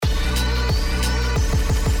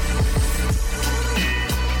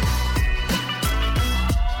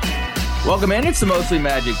Welcome in. It's the Mostly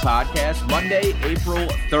Magic podcast, Monday, April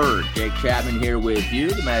 3rd. Jake Chapman here with you.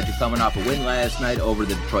 The Magic coming off a win last night over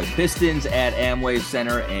the Detroit Pistons at Amway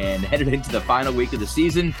Center and headed into the final week of the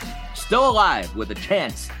season. Still alive with a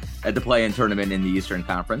chance at the play-in tournament in the Eastern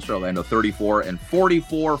Conference. Orlando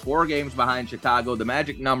 34-44, 4 games behind Chicago. The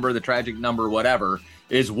magic number, the tragic number, whatever,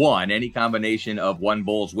 is 1. Any combination of one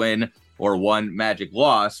Bulls win or one Magic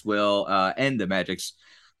loss will end the Magic's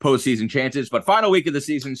postseason chances. But final week of the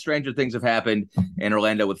season, stranger things have happened in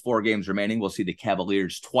Orlando with 4 games remaining. We'll see the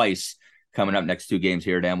Cavaliers twice coming up next 2 games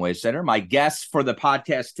here at Amway Center. My guests for the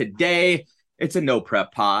podcast today, it's a no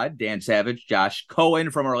prep pod. Dan Savage, Josh Cohen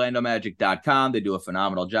from OrlandoMagic.com. They do a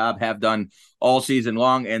phenomenal job, have done all season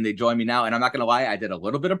long, and they join me now. And I'm not going to lie, I did a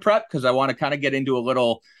little bit of prep because I want to kind of get into a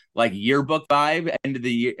little like yearbook vibe, end of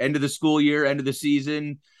the school year, end of the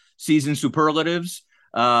season superlatives.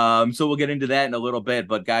 So we'll get into that in a little bit,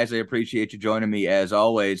 but guys, I appreciate you joining me as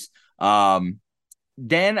always. Dan,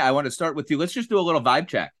 I want to start with you. Let's just do a little vibe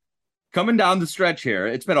check. Coming down the stretch here,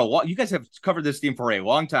 it's been you guys have covered this team for a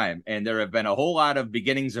long time, and there have been a whole lot of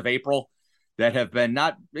beginnings of April that have been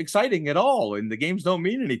not exciting at all, and the games don't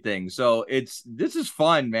mean anything. So this is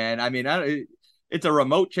fun, man. I mean, it's a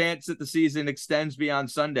remote chance that the season extends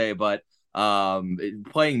beyond Sunday, but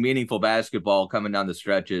playing meaningful basketball coming down the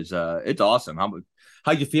stretch is it's awesome.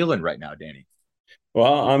 How you feeling right now, Danny?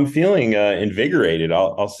 Well, I'm feeling invigorated.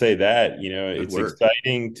 I'll say that. It's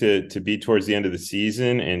exciting to be towards the end of the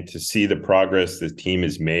season and to see the progress the team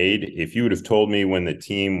has made. If you would have told me when the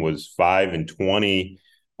team was 5-20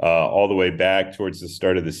 all the way back towards the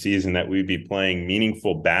start of the season that we'd be playing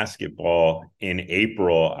meaningful basketball in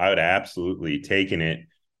April, I would have absolutely taken it.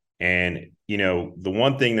 And, the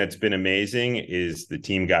one thing that's been amazing is the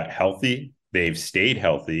team got healthy. They've stayed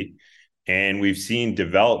healthy. And we've seen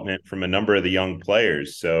development from a number of the young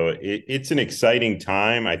players. So it's an exciting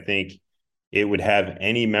time. I think it would have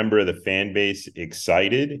any member of the fan base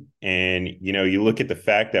excited. And, you look at the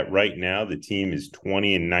fact that right now the team is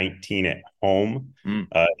 20-19 at home.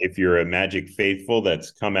 If you're a Magic faithful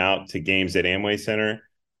that's come out to games at Amway Center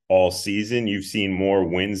all season, you've seen more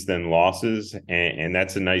wins than losses. And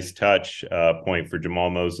that's a nice touch point for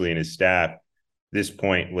Jamal Mosley and his staff this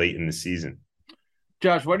point late in the season.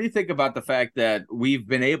 Josh, what do you think about the fact that we've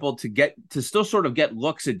been able to still sort of get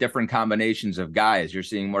looks at different combinations of guys? You're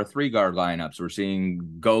seeing more 3-guard lineups. We're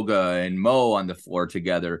seeing Goga and Mo on the floor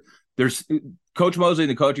together. There's Coach Mosley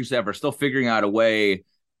and the coaching staff are still figuring out a way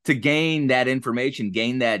to gain that information,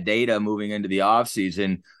 gain that data moving into the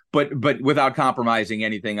offseason, but without compromising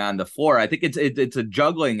anything on the floor. I think it's a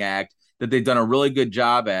juggling act that they've done a really good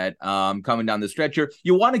job at coming down the stretch here.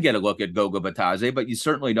 You want to get a look at Goga Batadze, but you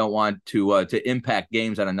certainly don't want to impact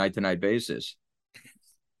games on a night-to-night basis.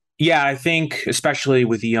 Yeah, I think especially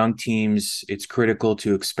with the young teams, it's critical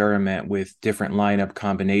to experiment with different lineup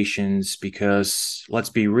combinations because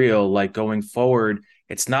let's be real, like going forward,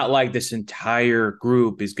 it's not like this entire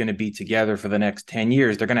group is going to be together for the next 10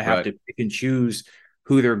 years. They're going to have to pick and choose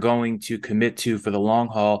who they're going to commit to for the long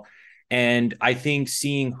haul. And I think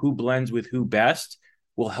seeing who blends with who best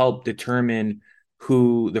will help determine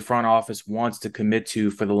who the front office wants to commit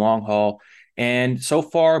to for the long haul. And so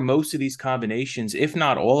far, most of these combinations, if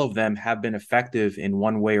not all of them, have been effective in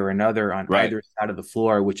one way or another on either side of the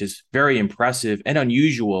floor, which is very impressive and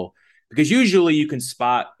unusual because usually you can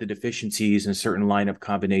spot the deficiencies in certain lineup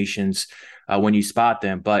combinations when you spot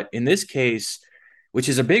them. But in this case, which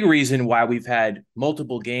is a big reason why we've had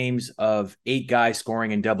multiple games of 8 guys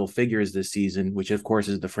scoring in double figures this season, which of course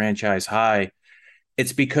is the franchise high.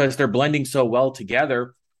 It's because they're blending so well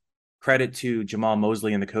together. Credit to Jamal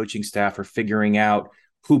Mosley and the coaching staff for figuring out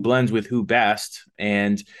who blends with who best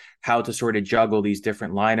and how to sort of juggle these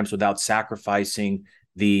different lineups without sacrificing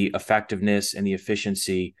the effectiveness and the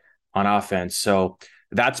efficiency on offense. So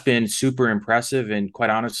that's been super impressive and quite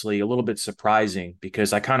honestly a little bit surprising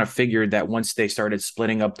because I kind of figured that once they started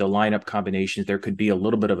splitting up the lineup combinations, there could be a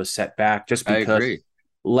little bit of a setback just because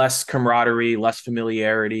less camaraderie, less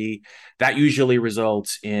familiarity, that usually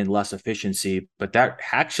results in less efficiency, but that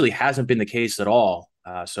actually hasn't been the case at all.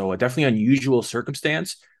 So a definitely unusual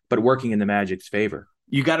circumstance, but working in the Magic's favor.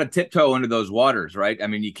 You got to tiptoe into those waters, right? I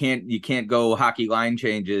mean, you can't go hockey line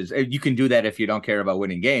changes. You can do that if you don't care about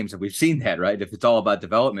winning games. And we've seen that, right? If it's all about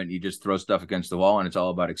development, you just throw stuff against the wall and it's all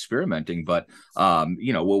about experimenting. But,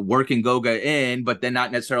 we're working Goga in, but then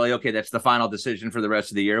not necessarily, okay, that's the final decision for the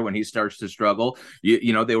rest of the year when he starts to struggle.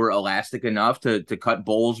 They were elastic enough to cut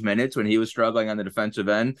Bowles minutes when he was struggling on the defensive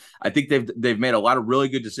end. I think they've made a lot of really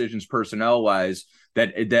good decisions personnel wise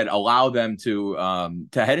that allow them to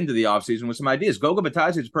head into the offseason with some ideas. Goga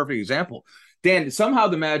Bitadze is a perfect example. Dan, somehow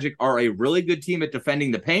the Magic are a really good team at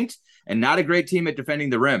defending the paint and not a great team at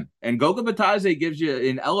defending the rim. And Goga Bitadze gives you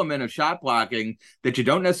an element of shot blocking that you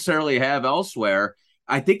don't necessarily have elsewhere.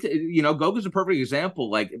 I think, Goga's a perfect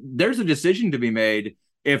example. Like, there's a decision to be made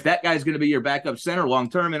if that guy's going to be your backup center long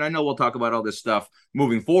term. And I know we'll talk about all this stuff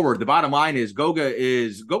moving forward. The bottom line is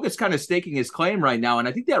Goga's kind of staking his claim right now. And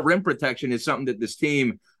I think that rim protection is something that this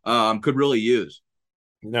team could really use.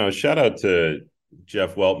 No, shout out to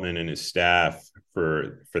Jeff Weltman and his staff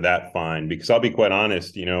for that find, because I'll be quite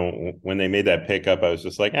honest, when they made that pickup, I was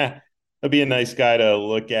just like, he'll be a nice guy to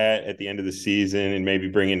look at the end of the season and maybe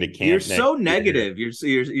bring into camp. You're so negative.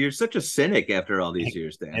 You're such a cynic after all these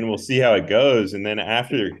years, Dan. And we'll see how it goes. And then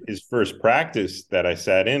after his first practice that I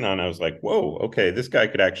sat in on, I was like, whoa, okay, this guy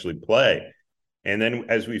could actually play. And then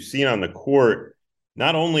as we've seen on the court,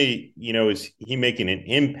 not only, is he making an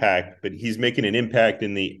impact, but he's making an impact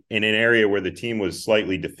in an area where the team was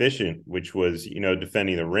slightly deficient, which was,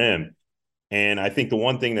 defending the rim. And I think the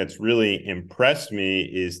one thing that's really impressed me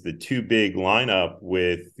is the two big lineup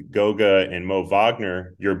with Goga and Mo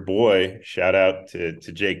Wagner, your boy. Shout out to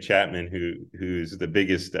Jake Chapman, who's the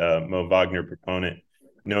biggest Mo Wagner proponent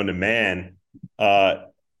known to man.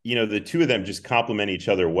 The two of them just complement each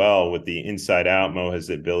other well with the inside out. Mo has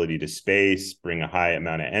the ability to space, bring a high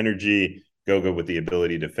amount of energy. Goga with the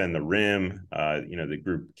ability to defend the rim. The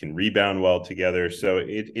group can rebound well together. So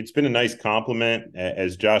it's been a nice compliment.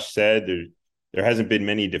 As Josh said, there hasn't been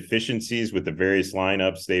many deficiencies with the various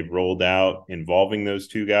lineups they've rolled out involving those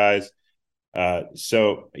two guys.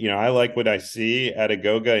 So I like what I see out of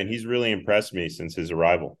Goga, and he's really impressed me since his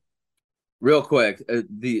arrival. Real quick,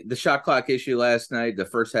 the shot clock issue last night, the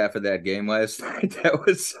first half of that game last night, that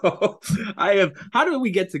was so. How did we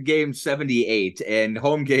get to game 78 and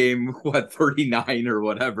home game 39 or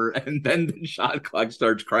whatever, and then the shot clock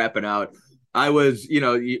starts crapping out? I was,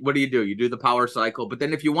 what do? You do the power cycle, but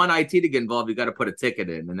then if you want IT to get involved, you got to put a ticket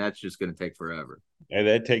in, and that's just going to take forever. And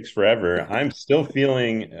that takes forever. I'm still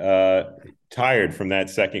feeling tired from that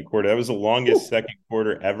second quarter. That was the longest second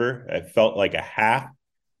quarter ever. It felt like a half.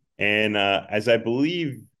 And as I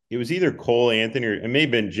believe it was either Cole Anthony or it may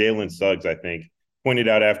have been Jalen Suggs, I think, pointed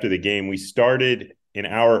out after the game, we started an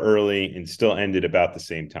hour early and still ended about the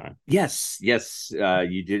same time. Yes,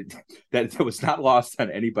 you did. That was not lost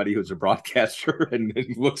on anybody who's a broadcaster and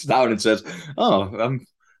looks down and says, "Oh,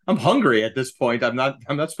 I'm hungry at this point. I'm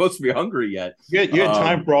not supposed to be hungry yet." You had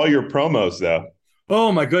time for all your promos, though. Oh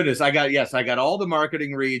my goodness. I got all the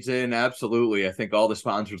marketing reads in. Absolutely. I think all the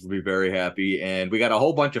sponsors will be very happy. And we got a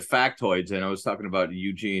whole bunch of factoids. And I was talking about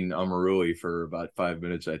Eugene Amarui for about 5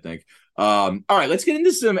 minutes, I think. All right, let's get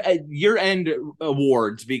into some year-end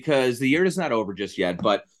awards because the year is not over just yet.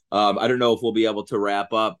 But I don't know if we'll be able to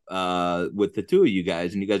wrap up with the two of you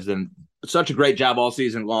guys. And you guys have done such a great job all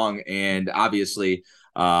season long. And obviously,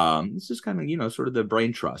 this is kind of, sort of the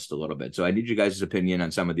brain trust a little bit. So I need you guys' opinion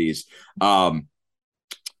on some of these.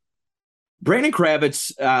 Brandon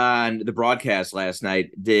Kravitz on the broadcast last night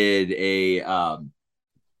did a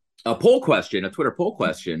poll question, a Twitter poll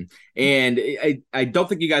question, and I don't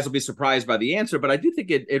think you guys will be surprised by the answer, but I do think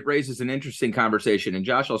it raises an interesting conversation. And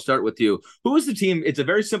Josh, I'll start with you. Who is the team? It's a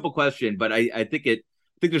very simple question, but I think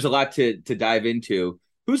there's a lot to dive into.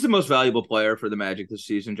 Who's the most valuable player for the Magic this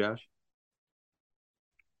season, Josh?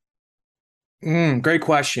 Great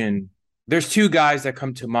question. There's two guys that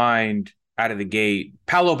come to mind out of the gate.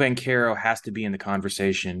 Paolo Banchero has to be in the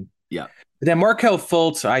conversation. Yeah. But then Markelle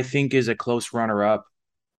Fultz, I think, is a close runner-up.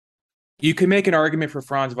 You can make an argument for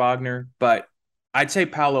Franz Wagner, but I'd say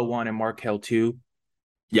Paolo 1 and Markelle 2.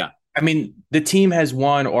 Yeah. I mean, the team has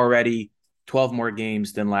won already 12 more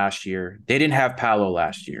games than last year. They didn't have Paolo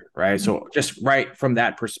last year, right? Mm-hmm. So just right from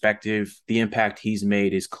that perspective, the impact he's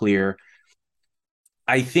made is clear.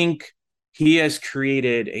 I think he has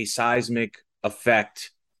created a seismic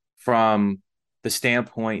effect from the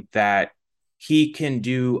standpoint that he can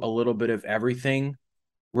do a little bit of everything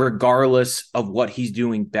regardless of what he's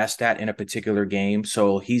doing best at in a particular game.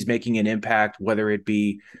 So he's making an impact, whether it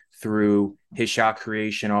be through his shot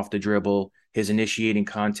creation off the dribble, his initiating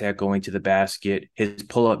contact going to the basket, his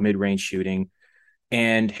pull-up mid-range shooting,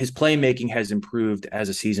 and his playmaking has improved as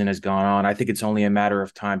the season has gone on. I think it's only a matter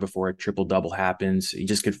of time before a triple-double happens. You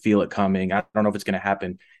just could feel it coming. I don't know if it's going to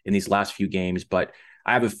happen in these last few games, but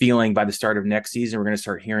I have a feeling by the start of next season, we're going to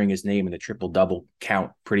start hearing his name in the triple-double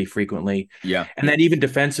count pretty frequently. Yeah. And then even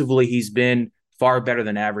defensively, he's been far better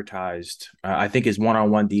than advertised. I think his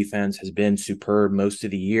one-on-one defense has been superb most of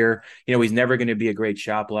the year. He's never going to be a great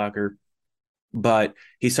shot blocker, but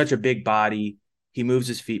he's such a big body. He moves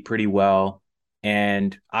his feet pretty well.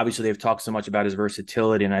 And obviously they've talked so much about his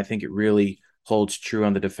versatility, and I think it really holds true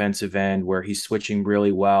on the defensive end where he's switching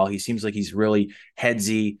really well. He seems like he's really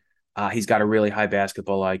headsy. He's got a really high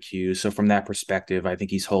basketball IQ. So from that perspective, I think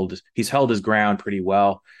he's held his ground pretty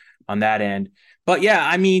well on that end. But yeah,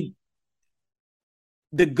 I mean,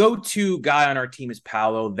 the go-to guy on our team is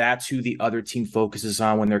Paolo. That's who the other team focuses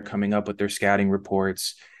on when they're coming up with their scouting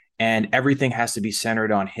reports, and everything has to be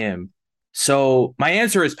centered on him. So my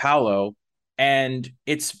answer is Paolo, and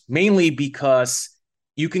it's mainly because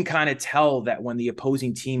you can kind of tell that when the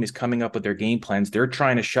opposing team is coming up with their game plans, they're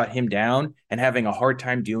trying to shut him down and having a hard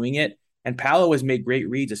time doing it. And Paolo has made great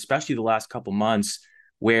reads, especially the last couple months,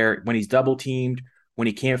 where when he's double teamed, when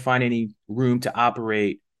he can't find any room to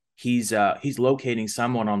operate, he's locating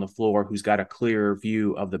someone on the floor who's got a clearer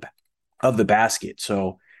view of the basket.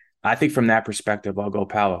 So I think from that perspective, I'll go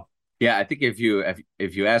Paolo. Yeah, I think if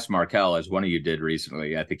you ask Markel, as one of you did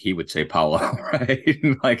recently, I think he would say Paolo, right?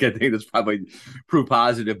 Like, I think that's probably proof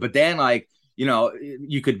positive. But then, like,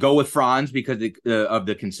 you could go with Franz because of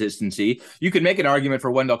the consistency. You could make an argument for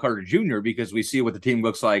Wendell Carter Jr. because we see what the team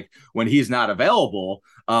looks like when he's not available.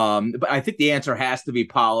 But I think the answer has to be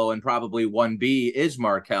Paolo, and probably 1B is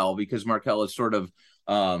Markel, because Markel is sort of,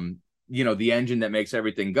 the engine that makes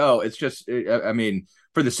everything go. It's just, I mean,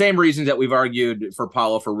 for the same reasons that we've argued for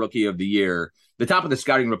Paolo for Rookie of the Year, the top of the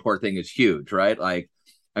scouting report thing is huge, right? Like,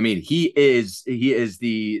 I mean, he is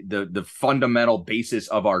the fundamental basis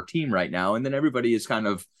of our team right now, and then everybody is kind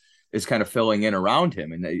of filling in around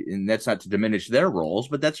him, and that's not to diminish their roles,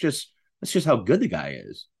 but that's just how good the guy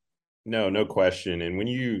is. No question. And when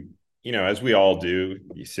as we all do,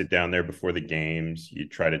 you sit down there before the games, you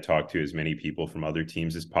try to talk to as many people from other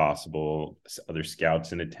teams as possible, other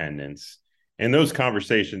scouts in attendance. And those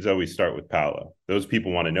conversations always start with Paolo. Those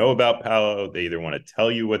people want to know about Paolo. They either want to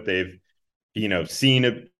tell you what they've,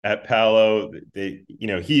 seen at Paolo.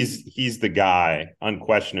 He's the guy,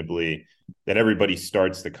 unquestionably, that everybody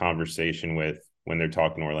starts the conversation with when they're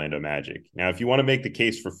talking Orlando Magic. Now, if you want to make the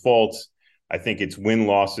case for Fultz, I think it's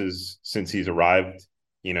win-losses since he's arrived.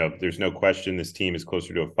 There's no question this team is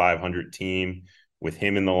closer to a 500 team with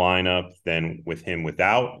him in the lineup than with him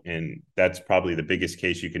without. And that's probably the biggest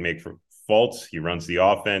case you can make for Fultz. He runs the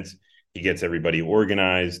offense. He gets everybody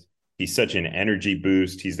organized. He's such an energy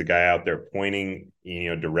boost. He's the guy out there pointing,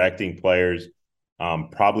 directing players.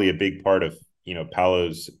 Probably a big part of,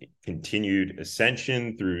 Paolo's continued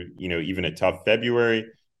ascension through, even a tough February.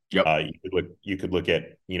 Yep. You could look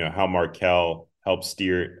at, how Markel helped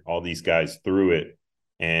steer all these guys through it.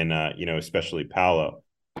 And, especially Paolo.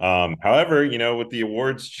 However, with the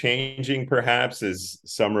awards changing, perhaps, as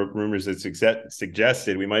some rumors have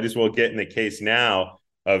suggested, we might as well get in the case now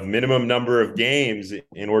of minimum number of games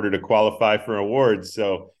in order to qualify for awards.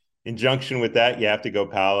 So in conjunction with that, you have to go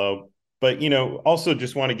Paolo. But, also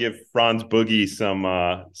just want to give Franz Boogie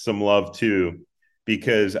some love too,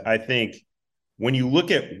 because I think when you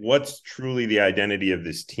look at what's truly the identity of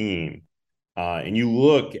this team, and you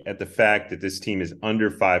look at the fact that this team is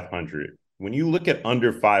under 500, when you look at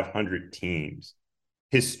under 500 teams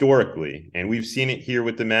historically, and we've seen it here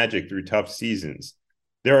with the Magic through tough seasons,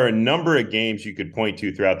 there are a number of games you could point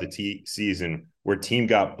to throughout the season where a team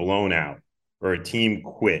got blown out or a team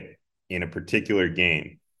quit in a particular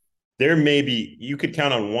game. You could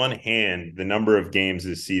count on one hand the number of games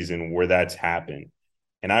this season where that's happened.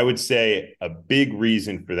 And I would say a big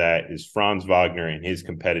reason for that is Franz Wagner and his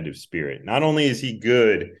competitive spirit. Not only is he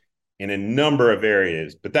good in a number of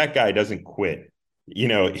areas, but that guy doesn't quit.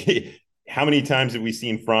 How many times have we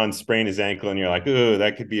seen Franz sprain his ankle and you're like, oh,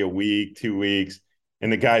 that could be a week, 2 weeks,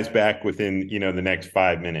 and the guy's back within, the next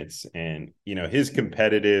 5 minutes. And, his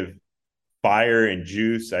competitive fire and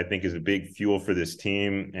juice, I think, is a big fuel for this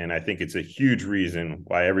team. And I think it's a huge reason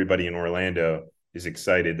why everybody in Orlando is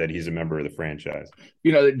excited that he's a member of the franchise.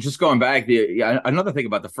 Just going back, another thing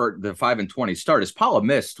about the 5-20 start is Paolo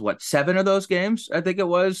missed 7 of those games, I think it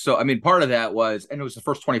was. So I mean, part of that was, and it was the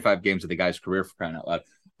first 25 games of the guy's career, for crying out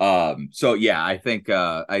loud. So yeah, I think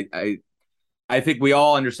I think we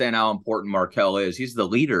all understand how important Markel is. He's the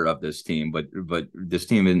leader of this team, but this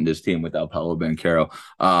team isn't this team without Paolo Banchero.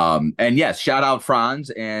 And yes, shout out Franz,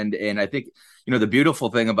 and I think the beautiful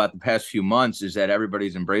thing about the past few months is that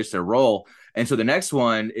everybody's embraced their role. And so the next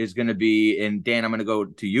one is going to be, and Dan, I'm going to go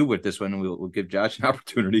to you with this one, and we'll give Josh an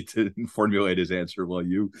opportunity to formulate his answer while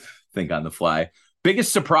you think on the fly.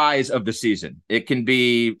 Biggest surprise of the season. It can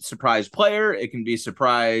be surprise player. It can be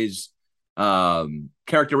surprise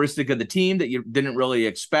characteristic of the team that you didn't really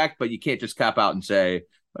expect, but you can't just cop out and say,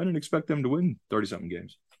 I didn't expect them to win 30-something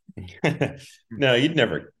games. No, you'd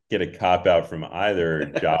never get a cop out from either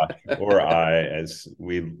Josh or I, as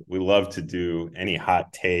we love to do any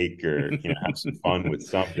hot take or have some fun with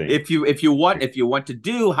something. If you want to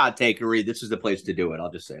do hot takery, this is the place to do it.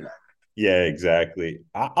 I'll just say that. Yeah, exactly.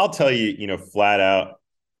 I'll tell you, flat out,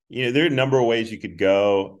 there are a number of ways you could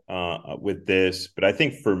go with this, but I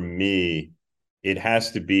think for me, it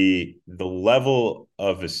has to be the level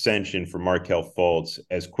of ascension for Markelle Fultz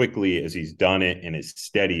as quickly as he's done it and as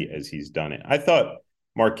steady as he's done it. I thought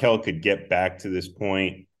Markelle could get back to this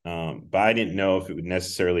point, but I didn't know if it would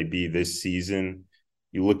necessarily be this season.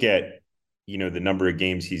 You look at, the number of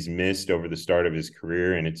games he's missed over the start of his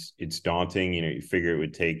career, and it's daunting. You figure it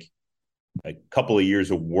would take a couple of years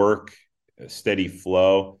of work, a steady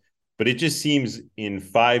flow, but it just seems in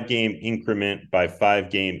 5-game increment by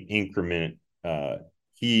 5-game increment,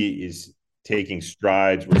 he is taking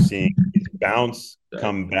strides. We're seeing his bounce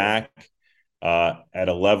come back at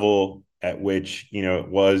a level at which, it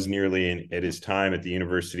was nearly at his time at the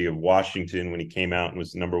University of Washington when he came out and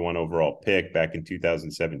was the number 1 overall pick back in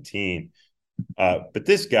 2017. But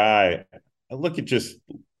this guy, I look at just,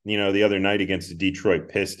 the other night against the Detroit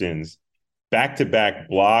Pistons, back-to-back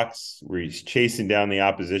blocks where he's chasing down the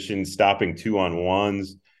opposition, stopping 2-on-1s,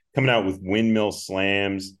 coming out with windmill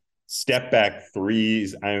slams, step back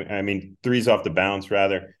threes. I mean, threes off the bounce,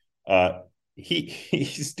 rather.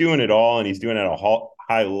 He's doing it all, and he's doing it at a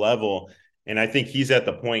high level. And I think he's at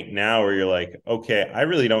the point now where you're like, okay, I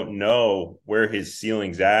really don't know where his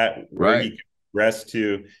ceiling's at, where he can progress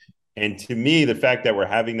to. And to me, the fact that we're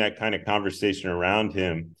having that kind of conversation around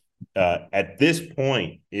him at this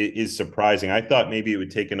point is surprising. I thought maybe it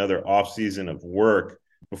would take another offseason of work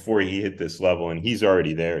before he hit this level, and he's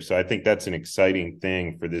already there. So I think that's an exciting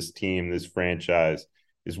thing for this team, this franchise,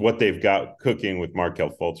 is what they've got cooking with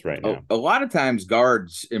Markelle Fultz right now. A lot of times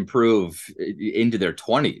guards improve into their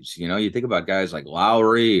 20s. You think about guys like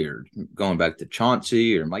Lowry or going back to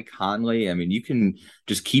Chauncey or Mike Conley. I mean, you can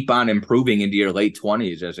just keep on improving into your late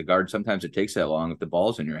 20s as a guard. Sometimes it takes that long if the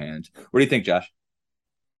ball's in your hands. What do you think, Josh?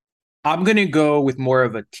 I'm going to go with more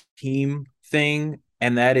of a team thing,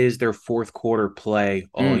 and that is their fourth quarter play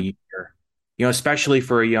all year. Especially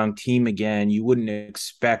for a young team, again, you wouldn't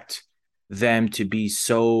expect them to be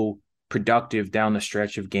so productive down the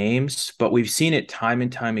stretch of games, but we've seen it time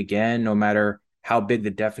and time again. No matter how big the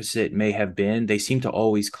deficit may have been, they seem to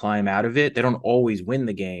always climb out of it. They don't always win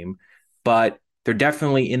the game, but they're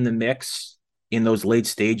definitely in the mix in those late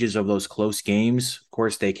stages of those close games. Of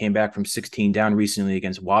course, they came back from 16 down recently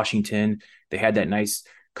against Washington. They had that nice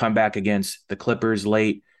comeback against the Clippers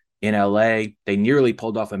late in LA. They nearly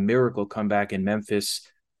pulled off a miracle comeback in Memphis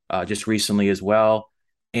just recently as well.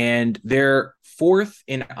 And they're fourth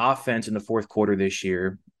in offense in the fourth quarter this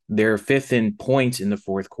year. They're fifth in points in the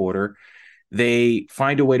fourth quarter. They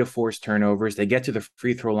find a way to force turnovers. They get to the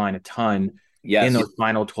free throw line a ton in those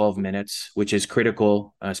final 12 minutes, which is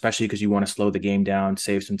critical, especially because you want to slow the game down,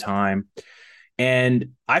 save some time.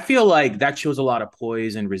 And I feel like that shows a lot of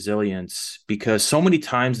poise and resilience, because so many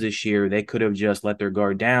times this year, they could have just let their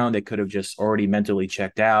guard down. They could have just already mentally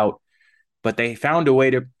checked out, but they found a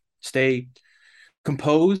way to stay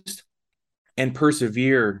composed and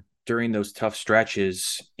persevere during those tough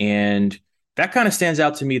stretches. And that kind of stands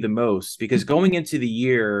out to me the most, because going into the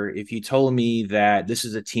year, if you told me that this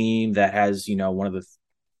is a team that has, one of the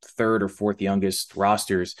third or fourth youngest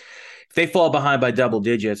rosters, if they fall behind by double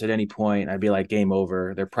digits at any point, I'd be like, game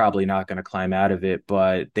over. They're probably not going to climb out of it,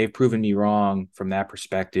 but they've proven me wrong from that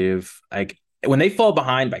perspective. Like, when they fall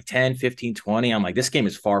behind by 10, 15, 20, I'm like, this game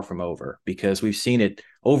is far from over, because we've seen it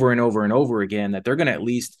over and over and over again that they're going to at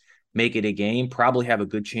least make it a game, probably have a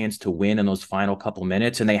good chance to win in those final couple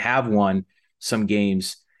minutes. And they have won some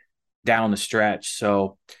games down the stretch.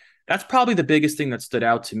 So that's probably the biggest thing that stood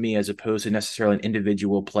out to me, as opposed to necessarily an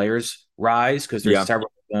individual player's rise, because there's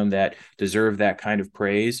several of them that deserve that kind of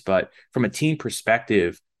praise. But from a team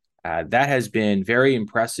perspective, that has been very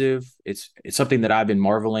impressive. It's something that I've been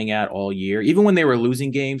marveling at all year. Even when they were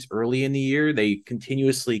losing games early in the year, they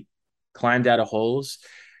continuously climbed out of holes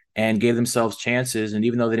and gave themselves chances. And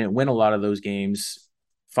even though they didn't win a lot of those games,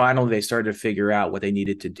 finally they started to figure out what they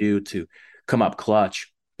needed to do to come up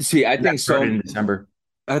clutch. See, I think so. In December.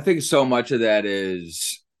 I think so much of that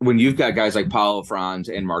is when you've got guys like Paulo Franz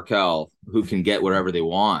and Markelle who can get whatever they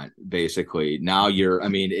want, basically. Now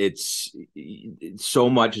it's so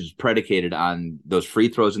much is predicated on those free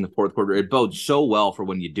throws in the fourth quarter. It bodes so well for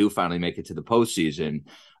when you do finally make it to the postseason.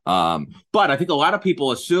 But I think a lot of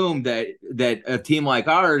people assume that a team like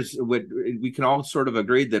ours we can all sort of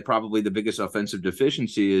agree that probably the biggest offensive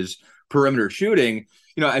deficiency is perimeter shooting.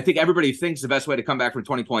 I think everybody thinks the best way to come back from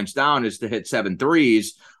 20 points down is to hit 7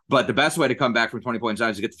 threes. But the best way to come back from 20 points down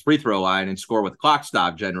is to get the free throw line and score with the clock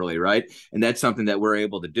stop generally, right? And that's something that we're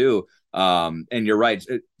able to do. And you're right.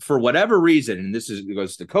 For whatever reason, and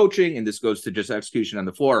goes to coaching and this goes to just execution on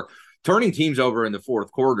the floor, turning teams over in the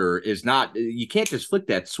fourth quarter is not, you can't just flick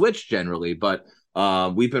that switch generally, but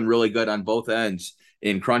we've been really good on both ends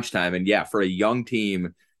in crunch time. And yeah, for a young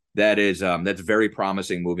team, that's very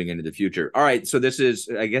promising moving into the future. All right. So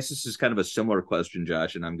I guess this is kind of a similar question,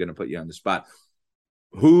 Josh, and I'm going to put you on the spot.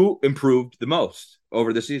 Who improved the most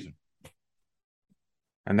over the season?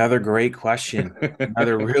 Another great question.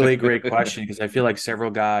 Another really great question, because I feel like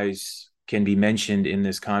several guys can be mentioned in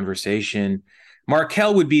this conversation.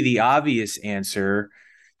 Markelle would be the obvious answer,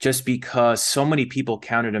 just because so many people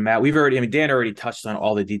counted him out. Dan already touched on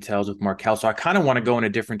all the details with Markelle, so I kind of want to go in a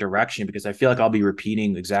different direction because I feel like I'll be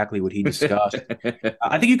repeating exactly what he discussed.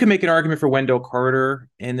 I think you can make an argument for Wendell Carter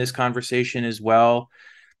in this conversation as well.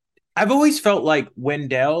 I've always felt like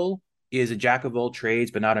Wendell is a jack of all trades,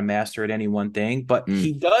 but not a master at any one thing. But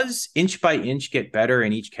he does inch by inch get better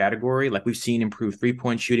in each category. Like we've seen improved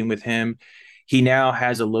 3-point shooting with him. He now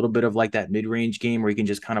has a little bit of like that mid-range game where he can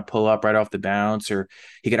just kind of pull up right off the bounce, or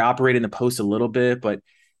he could operate in the post a little bit, but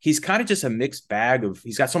he's kind of just a mixed bag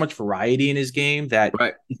he's got so much variety in his game that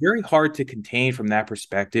it's very hard to contain from that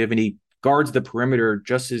perspective. And he guards the perimeter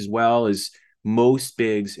just as well as most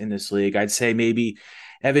bigs in this league. I'd say maybe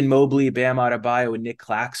Evan Mobley, Bam Adebayo, and Nick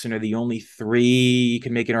Claxton are the only three. You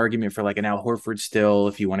can make an argument for like an Al Horford still,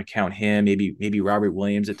 if you want to count him, maybe Robert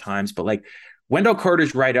Williams at times, but like Wendell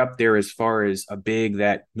Carter's right up there as far as a big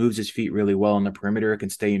that moves his feet really well on the perimeter, can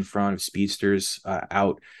stay in front of speedsters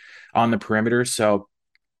out on the perimeter. So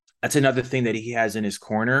that's another thing that he has in his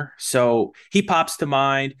corner. So he pops to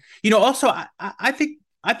mind. Also, I think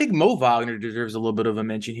Mo Wagner deserves a little bit of a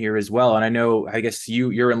mention here as well. And I guess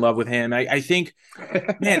you're in love with him. I think,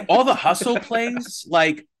 man, all the hustle plays,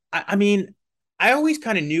 like, I mean, I always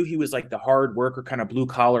kind of knew he was like the hard worker, kind of blue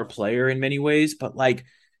collar player in many ways, but like,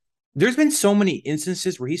 there's been so many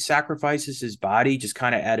instances where he sacrifices his body just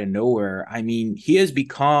kind of out of nowhere. I mean, he has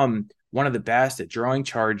become one of the best at drawing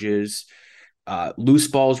charges, loose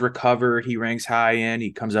balls recovered. He ranks high in.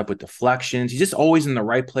 He comes up with deflections. He's just always in the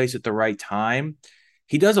right place at the right time.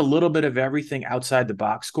 He does a little bit of everything outside the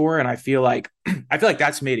box score, and I feel like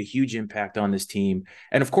that's made a huge impact on this team.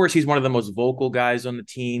 And of course, he's one of the most vocal guys on the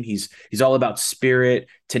team. He's all about spirit,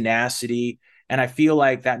 tenacity. And I feel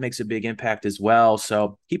like that makes a big impact as well.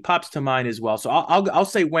 So he pops to mind as well. So I'll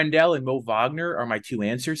say Wendell and Mo Wagner are my two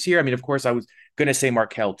answers here. I mean, of course, I was going to say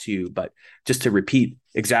Markelle too, but just to repeat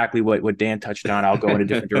exactly what Dan touched on, I'll go in a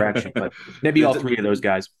different direction. But maybe all three of those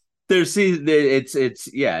guys. It's in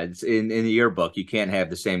the yearbook. You can't have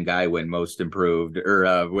the same guy win most improved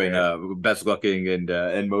or win best looking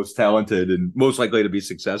and most talented and most likely to be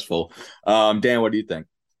successful. Dan, what do you think?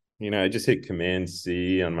 I just hit Command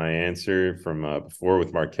C on my answer from before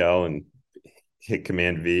with Markelle and hit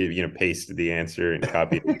Command V, pasted the answer and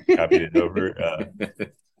copied it over.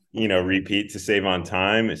 Repeat to save on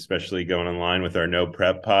time, especially going in line with our no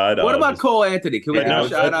prep pod. What about Cole Anthony? Can we give a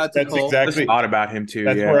shout out to Cole? Exactly, I thought about him too.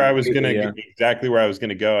 That's where I was going to exactly where I was going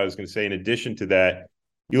to go. I was going to say, in addition to that,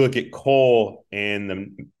 you look at Cole and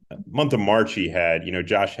the month of March he had,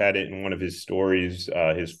 Josh had it in one of his stories,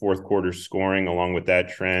 his fourth quarter scoring along with that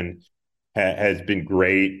trend has been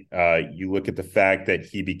great. You look at the fact that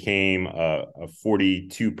he became a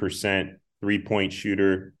 42% 3-point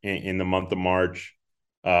shooter in the month of March.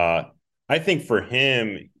 I think for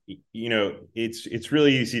him, it's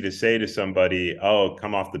really easy to say to somebody, oh,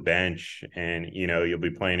 come off the bench and, you'll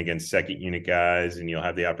be playing against second unit guys and you'll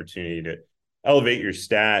have the opportunity to elevate your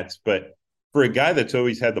stats. But for a guy that's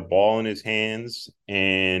always had the ball in his hands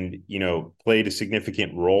and, played a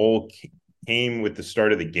significant role, came with the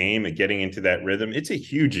start of the game and getting into that rhythm, it's a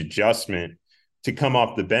huge adjustment to come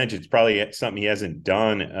off the bench. It's probably something he hasn't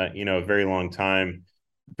done, a very long time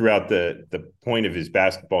throughout the point of his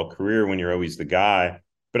basketball career when you're always the guy.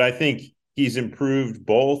 But I think he's improved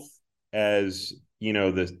both as,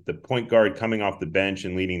 the point guard coming off the bench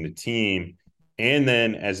and leading the team, and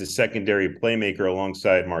then as a secondary playmaker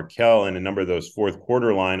alongside Markelle in a number of those fourth quarter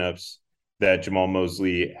lineups that Jamal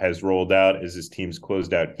Mosley has rolled out as his team's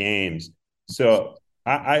closed out games. So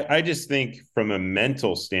I just think from a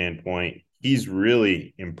mental standpoint, he's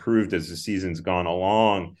really improved as the season's gone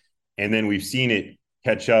along. And then we've seen it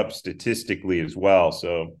catch up statistically as well.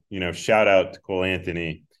 So, shout out to Cole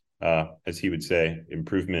Anthony, as he would say,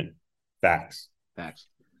 improvement facts.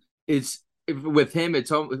 With him,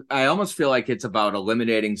 I almost feel like it's about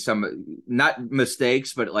eliminating some, not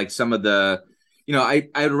mistakes, but like some of the,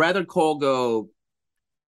 I'd rather Cole go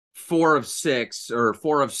 4 of 6 or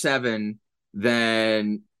 4 of 7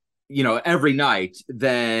 than every night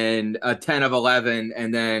than a 10 of 11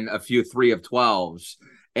 and then a few 3 of 12s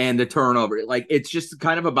and the turnover. Like, it's just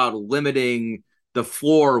kind of about limiting the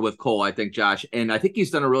floor with Cole, I think, Josh. And I think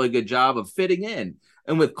he's done a really good job of fitting in.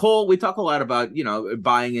 And with Cole, we talk a lot about,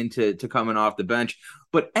 buying into coming off the bench,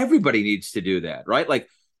 but everybody needs to do that, right? Like,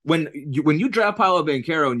 when you draft Paolo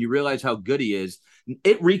Banchero and you realize how good he is,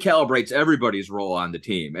 it recalibrates everybody's role on the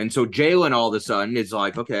team. And so Jalen all of a sudden is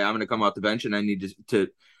like, okay, I'm going to come off the bench and I need to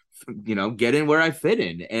get in where I fit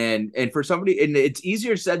in. And for somebody, and it's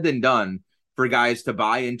easier said than done for guys to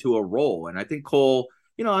buy into a role. And I think Cole,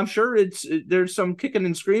 I'm sure there's some kicking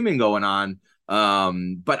and screaming going on.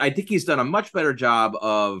 But I think he's done a much better job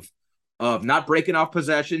of not breaking off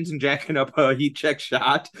possessions and jacking up a heat check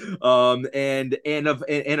shot, and of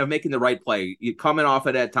making the right play, coming off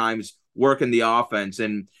it at times, working the offense,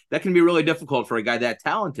 and that can be really difficult for a guy that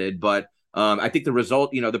talented. But I think the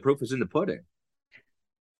result, the proof is in the pudding.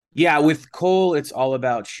 Yeah, with Cole, it's all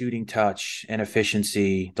about shooting touch and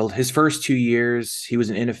efficiency. His first 2 years, he was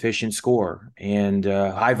an inefficient scorer and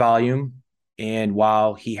high volume. And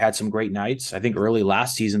while he had some great nights, I think early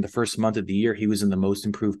last season, the first month of the year, he was in the most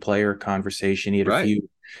improved player conversation. He had a few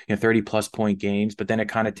 30-plus point games, but then it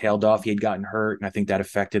kind of tailed off. He had gotten hurt, and I think that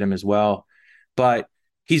affected him as well. But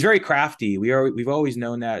he's very crafty. We've always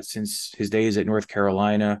known that since his days at North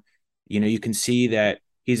Carolina. You can see that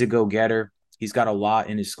he's a go-getter. He's got a lot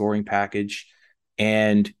in his scoring package,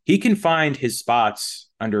 and he can find his spots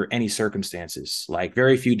under any circumstances. Like,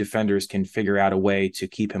 very few defenders can figure out a way to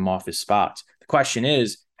keep him off his spots. The question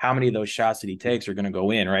is, how many of those shots that he takes are going to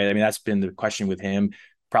go in, right? I mean, that's been the question with him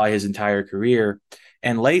probably his entire career.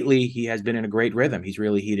 And lately, he has been in a great rhythm. He's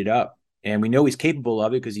really heated up, and we know he's capable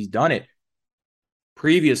of it because he's done it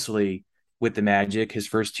previously with the Magic his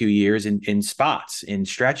first 2 years in spots, in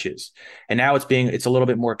stretches. And now it's a little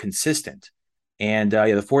bit more consistent. And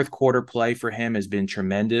the fourth quarter play for him has been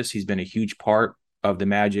tremendous. He's been a huge part of the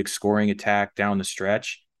Magic scoring attack down the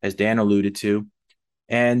stretch, as Dan alluded to.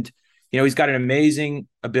 And, he's got an amazing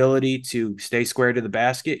ability to stay square to the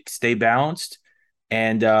basket, stay balanced.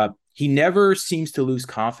 And he never seems to lose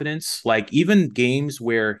confidence. Like, even games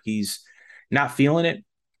where he's not feeling it,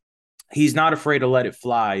 he's not afraid to let it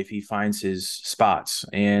fly if he finds his spots.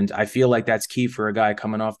 And I feel like that's key for a guy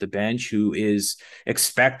coming off the bench who is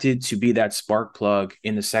expected to be that spark plug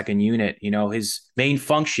in the second unit. His main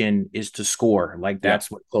function is to score. Like,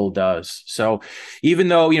 that's what Cole does. So even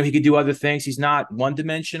though, he could do other things, he's not one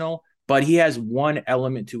dimensional, but he has one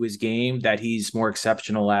element to his game that he's more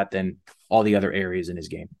exceptional at than all the other areas in his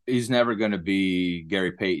game. He's never going to be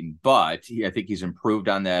Gary Payton, but I think he's improved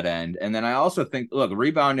on that end. And then I also think, look,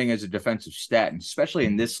 rebounding is a defensive stat, and especially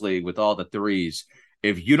in this league with all the threes,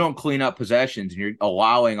 if you don't clean up possessions and you're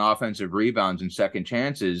allowing offensive rebounds and second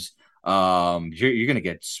chances, you're going to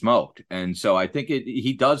get smoked. And so I think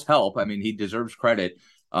he does help. I mean, he deserves credit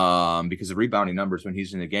because the rebounding numbers when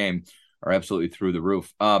he's in the game are absolutely through the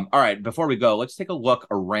roof. All right, before we go, let's take a look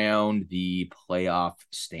around the playoff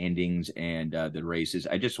standings and the races.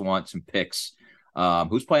 I just want some picks.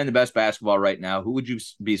 Who's playing the best basketball right now? Who would you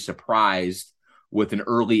be surprised with an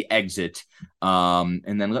early exit?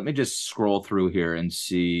 And then let me just scroll through here and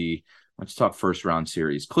see. Let's talk first round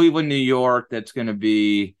series. Cleveland, New York. That's going to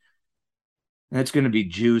be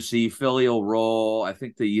juicy. Philly will roll. I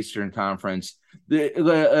think the Eastern Conference.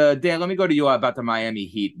 Dan, let me go to you about the Miami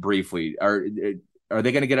Heat briefly. Are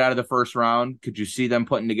they going to get out of the first round? Could you see them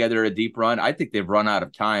putting together a deep run? I think they've run out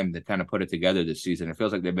of time to kind of put it together this season. It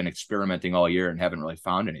feels like they've been experimenting all year and haven't really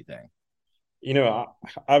found anything.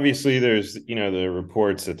 Obviously there's, the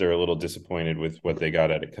reports that they're a little disappointed with what they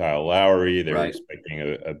got out of Kyle Lowry. They're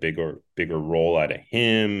expecting a bigger role out of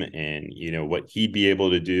him and, what he'd be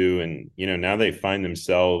able to do. And, now they find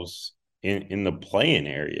themselves in the play-in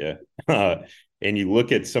area. And you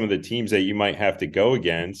look at some of the teams that you might have to go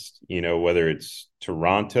against, whether it's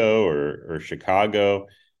Toronto or Chicago,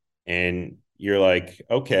 and you're like,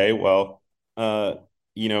 okay, well,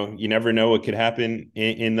 you never know what could happen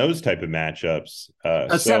in those type of matchups.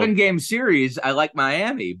 A 7-game series, I like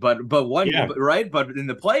Miami, but one, right? But in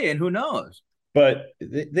the play-in, who knows? But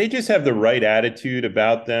they just have the right attitude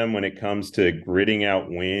about them when it comes to gritting out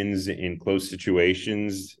wins in close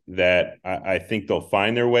situations that I think they'll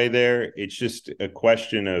find their way there. It's just a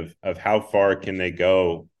question of how far can they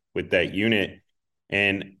go with that unit.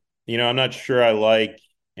 And, I'm not sure I like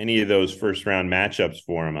any of those first round matchups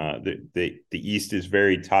for them. The East is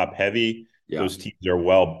very top heavy. Yeah. Those teams are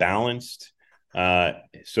well balanced.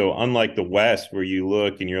 So unlike the West, where you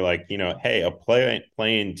look and you're like, hey, a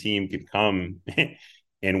play-in team could come and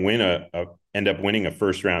end up winning a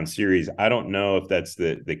first round series. I don't know if that's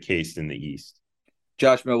the case in the East.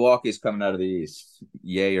 Josh, Milwaukee's coming out of the East.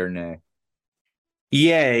 Yay or nay?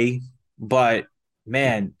 Yay, but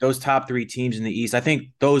man, those top three teams in the East, I think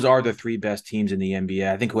those are the three best teams in the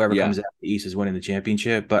NBA. I think whoever Yeah. comes out of the East is winning the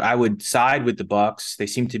championship, but I would side with the Bucks. They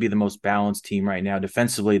seem to be the most balanced team right now.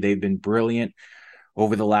 Defensively, they've been brilliant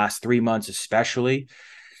over the last 3 months, especially.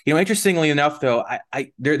 Interestingly enough, though,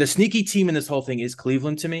 they're the sneaky team in this whole thing is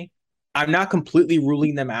Cleveland to me. I'm not completely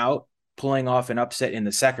ruling them out, pulling off an upset in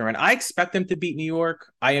the second round. I expect them to beat New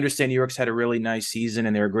York. I understand New York's had a really nice season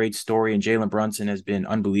and they're a great story, and Jalen Brunson has been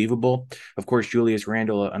unbelievable. Of course, Julius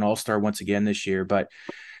Randle, an all-star once again this year, but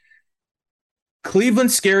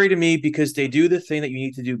Cleveland's scary to me because they do the thing that you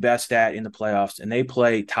need to do best at in the playoffs, and they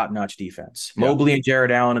play top-notch defense. Yeah. Mobley and Jared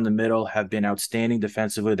Allen in the middle have been outstanding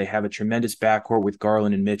defensively. They have a tremendous backcourt with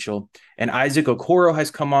Garland and Mitchell. And Isaac Okoro has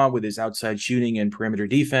come on with his outside shooting and perimeter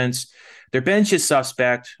defense. Their bench is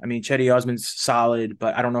suspect. I mean, Chetty Osman's solid,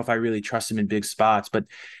 but I don't know if I really trust him in big spots. But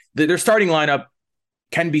their starting lineup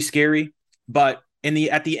can be scary. But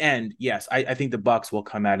at the end, yes, I think the Bucks will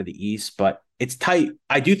come out of the East, but it's tight.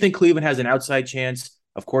 I do think Cleveland has an outside chance.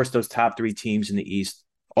 Of course, those top three teams in the East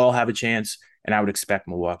all have a chance, and I would expect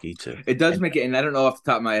Milwaukee to. It does make it, and I don't know off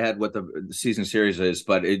the top of my head what the season series is,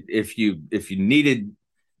 but if you needed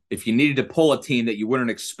to pull a team that you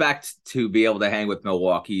wouldn't expect to be able to hang with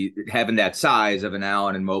Milwaukee, having that size of an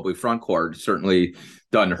Allen and Mobley front court certainly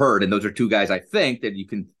doesn't hurt. And those are two guys I think that you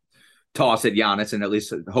can toss at Giannis and at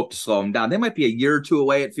least hope to slow him down. They might be a year or two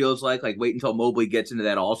away. It feels like wait until Mobley gets into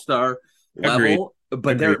that all-star level.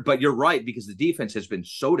 Agreed. But you're right, because the defense has been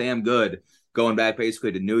so damn good going back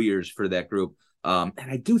basically to New Year's for that group. And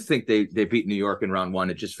I do think they beat New York in round one.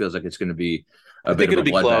 It just feels like it's going to be a bit of a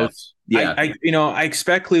bloodbath. Close. Yeah, I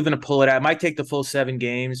expect Cleveland to pull it out. It might take the full 7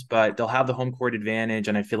 games, but they'll have the home court advantage,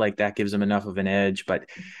 and I feel like that gives them enough of an edge. But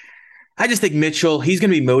I just think Mitchell, he's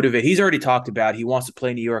going to be motivated. He's already talked about he wants to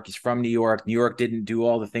play New York. He's from New York. New York didn't do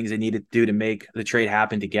all the things they needed to do to make the trade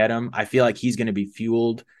happen to get him. I feel like he's going to be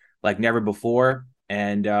fueled like never before.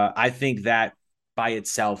 And I think that by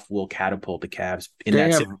itself will catapult the Cavs in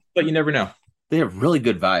that series. But you never know. They have really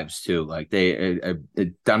good vibes too. Like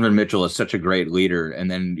Donovan Mitchell is such a great leader. And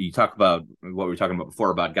then you talk about what we were talking about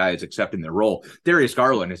before about guys accepting their role. Darius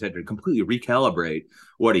Garland has had to completely recalibrate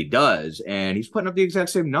what he does, and he's putting up the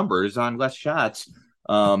exact same numbers on less shots,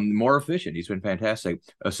 more efficient. He's been fantastic.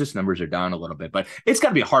 Assist numbers are down a little bit, but it's got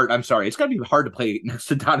to be hard. I'm sorry. It's got to be hard to play next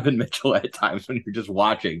to Donovan Mitchell at times when you're just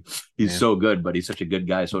watching. He's so good, but he's such a good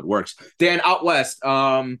guy, so it works. Dan, out west.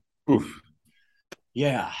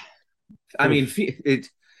 Yeah. I mean,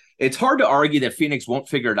 it's hard to argue that Phoenix won't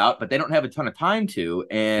figure it out, but they don't have a ton of time to.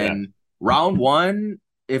 And round one,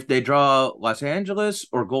 if they draw Los Angeles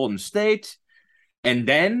or Golden State, and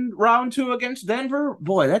then round two against Denver,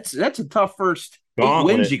 boy, that's a tough first 8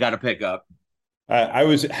 wins you got to pick up. I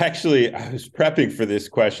was prepping for this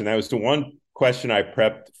question. That was the one question I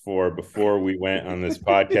prepped for before we went on this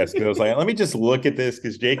podcast, because I was like, let me just look at this,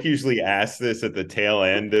 because Jake usually asks this at the tail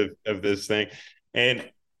end of this thing. And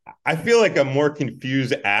I feel like I'm more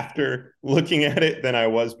confused after looking at it than I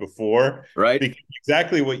was before. Right. Because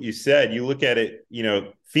exactly what you said. You look at it,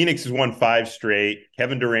 Phoenix has won 5 straight.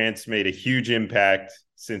 Kevin Durant's made a huge impact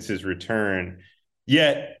since his return.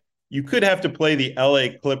 Yet you could have to play the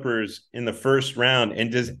LA Clippers in the first round.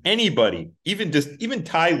 And does anybody, even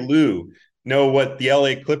Ty Lue, know what the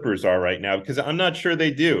LA Clippers are right now? Because I'm not sure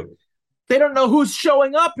they do. They don't know who's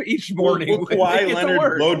showing up each morning. Will Kawhi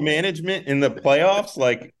Leonard load management in the playoffs?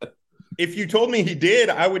 Like, if you told me he did,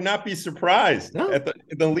 I would not be surprised at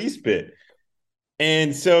the least bit.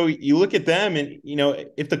 And so you look at them, and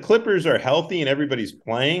if the Clippers are healthy and everybody's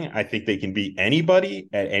playing, I think they can beat anybody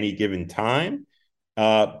at any given time.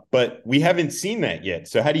 But we haven't seen that yet.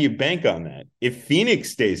 So how do you bank on that? If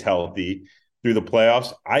Phoenix stays healthy through the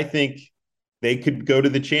playoffs, I think they could go to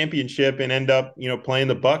the championship and end up, playing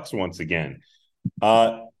the Bucks once again.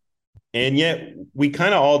 And yet we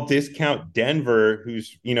kind of all discount Denver,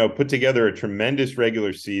 who's, put together a tremendous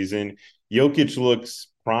regular season. Jokic looks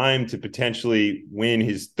primed to potentially win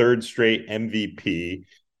his 3rd straight MVP.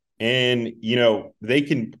 And, they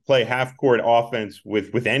can play half-court offense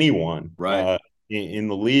with anyone in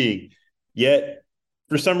the league. Yet,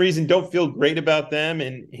 for some reason, don't feel great about them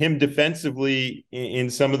and him defensively in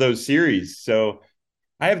some of those series. So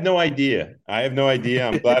I have no idea. I'm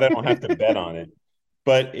glad I don't have to bet on it.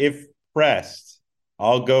 But if pressed,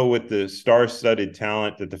 I'll go with the star-studded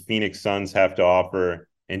talent that the Phoenix Suns have to offer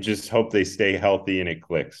and just hope they stay healthy and it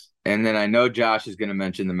clicks. And then I know Josh is going to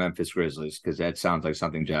mention the Memphis Grizzlies, because that sounds like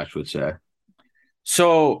something Josh would say.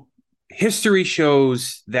 So history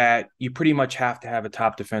shows that you pretty much have to have a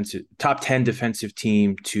top 10 defensive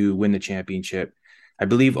team to win the championship. I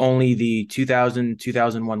believe only the 2000,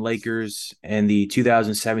 2001 Lakers and the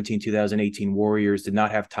 2017, 2018 Warriors did not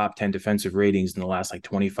have top 10 defensive ratings in the last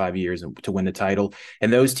 25 years to win the title.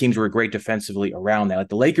 And those teams were great defensively around that. Like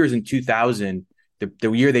the Lakers in 2000,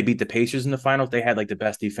 the year they beat the Pacers in the finals, they had the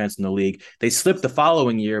best defense in the league. They slipped the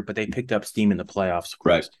following year, but they picked up steam in the playoffs. Of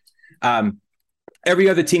course. Right. Every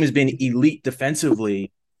other team has been elite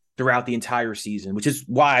defensively throughout the entire season, which is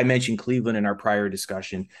why I mentioned Cleveland in our prior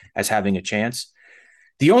discussion as having a chance.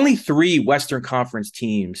 The only 3 Western Conference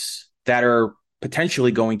teams that are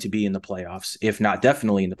potentially going to be in the playoffs, if not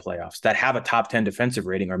definitely in the playoffs, that have a top 10 defensive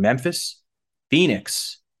rating are Memphis,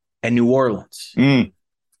 Phoenix, and New Orleans. New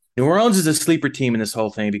Orleans is a sleeper team in this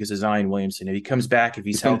whole thing because of Zion Williamson. If he comes back, if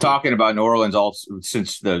he's been talking about New Orleans all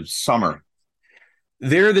since the summer.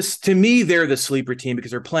 To me, they're the sleeper team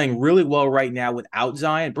because they're playing really well right now without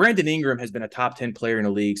Zion. Brandon Ingram has been a top 10 player in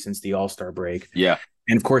the league since the All-Star break. Yeah.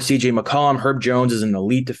 And of course, CJ McCollum, Herb Jones is an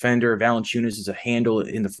elite defender. Valanciunas is a handle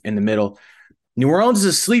in the middle. New Orleans is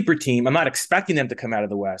a sleeper team. I'm not expecting them to come out of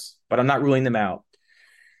the West, but I'm not ruling them out.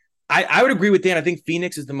 I would agree with Dan. I think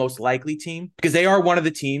Phoenix is the most likely team because they are one of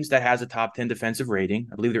the teams that has a top 10 defensive rating.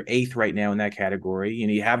 I believe they're 8th right now in that category.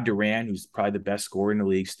 You have Durant, who's probably the best scorer in the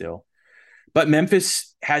league still. But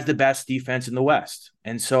Memphis has the best defense in the West.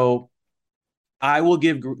 And so I will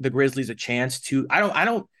give the Grizzlies a chance to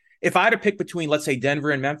if I had to pick between, let's say,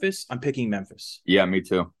 Denver and Memphis, I'm picking Memphis. Yeah, me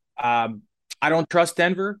too. I don't trust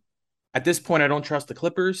Denver. At this point, I don't trust the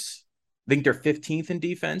Clippers. I think they're 15th in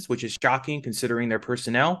defense, which is shocking considering their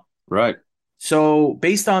personnel. Right. So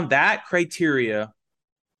based on that criteria,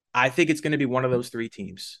 I think it's going to be one of those 3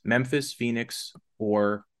 teams, Memphis, Phoenix,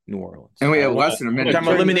 or New Orleans. And we have less than a minute. I'm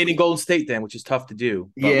eliminating Golden State then, which is tough to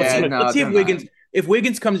do. But yeah. Let's see if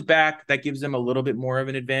Wiggins comes back, that gives them a little bit more of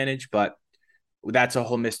an advantage, but that's a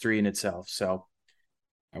whole mystery in itself. So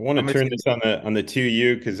I want to turn this on the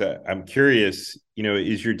 2U because I'm curious,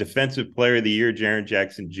 is your defensive player of the year Jaren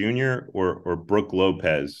Jackson Jr. or Brook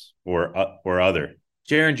Lopez or other?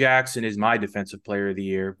 Jaren Jackson is my defensive player of the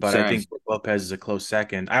year, but I think Brook Lopez is a close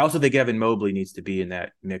second. I also think Evan Mobley needs to be in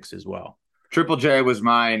that mix as well. Triple J was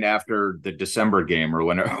mine after the December game or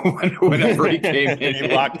whenever he came in. He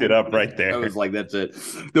locked it up right there. I was like, that's it.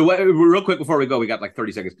 Real quick before we go, we got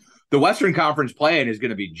 30 seconds. The Western Conference play-in is going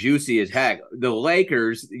to be juicy as heck. The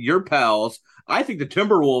Lakers, your pals, I think the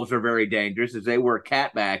Timberwolves are very dangerous as they were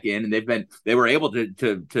cat back in, and they were able to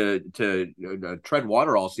tread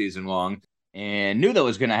water all season long. And knew that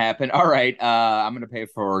was going to happen. All right, I'm going to pay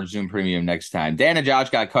for Zoom Premium next time. Dan and Josh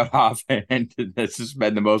got cut off, and this has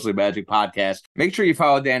been the Mostly Magic podcast. Make sure you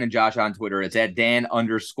follow Dan and Josh on Twitter. It's at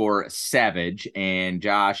Dan_Savage, and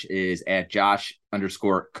Josh is at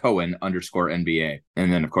Josh_Cohen_NBA.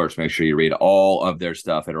 And then, of course, make sure you read all of their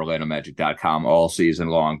stuff at OrlandoMagic.com all season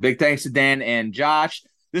long. Big thanks to Dan and Josh.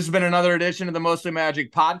 This has been another edition of the Mostly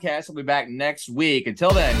Magic podcast. We'll be back next week.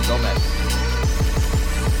 Until then, go Magic.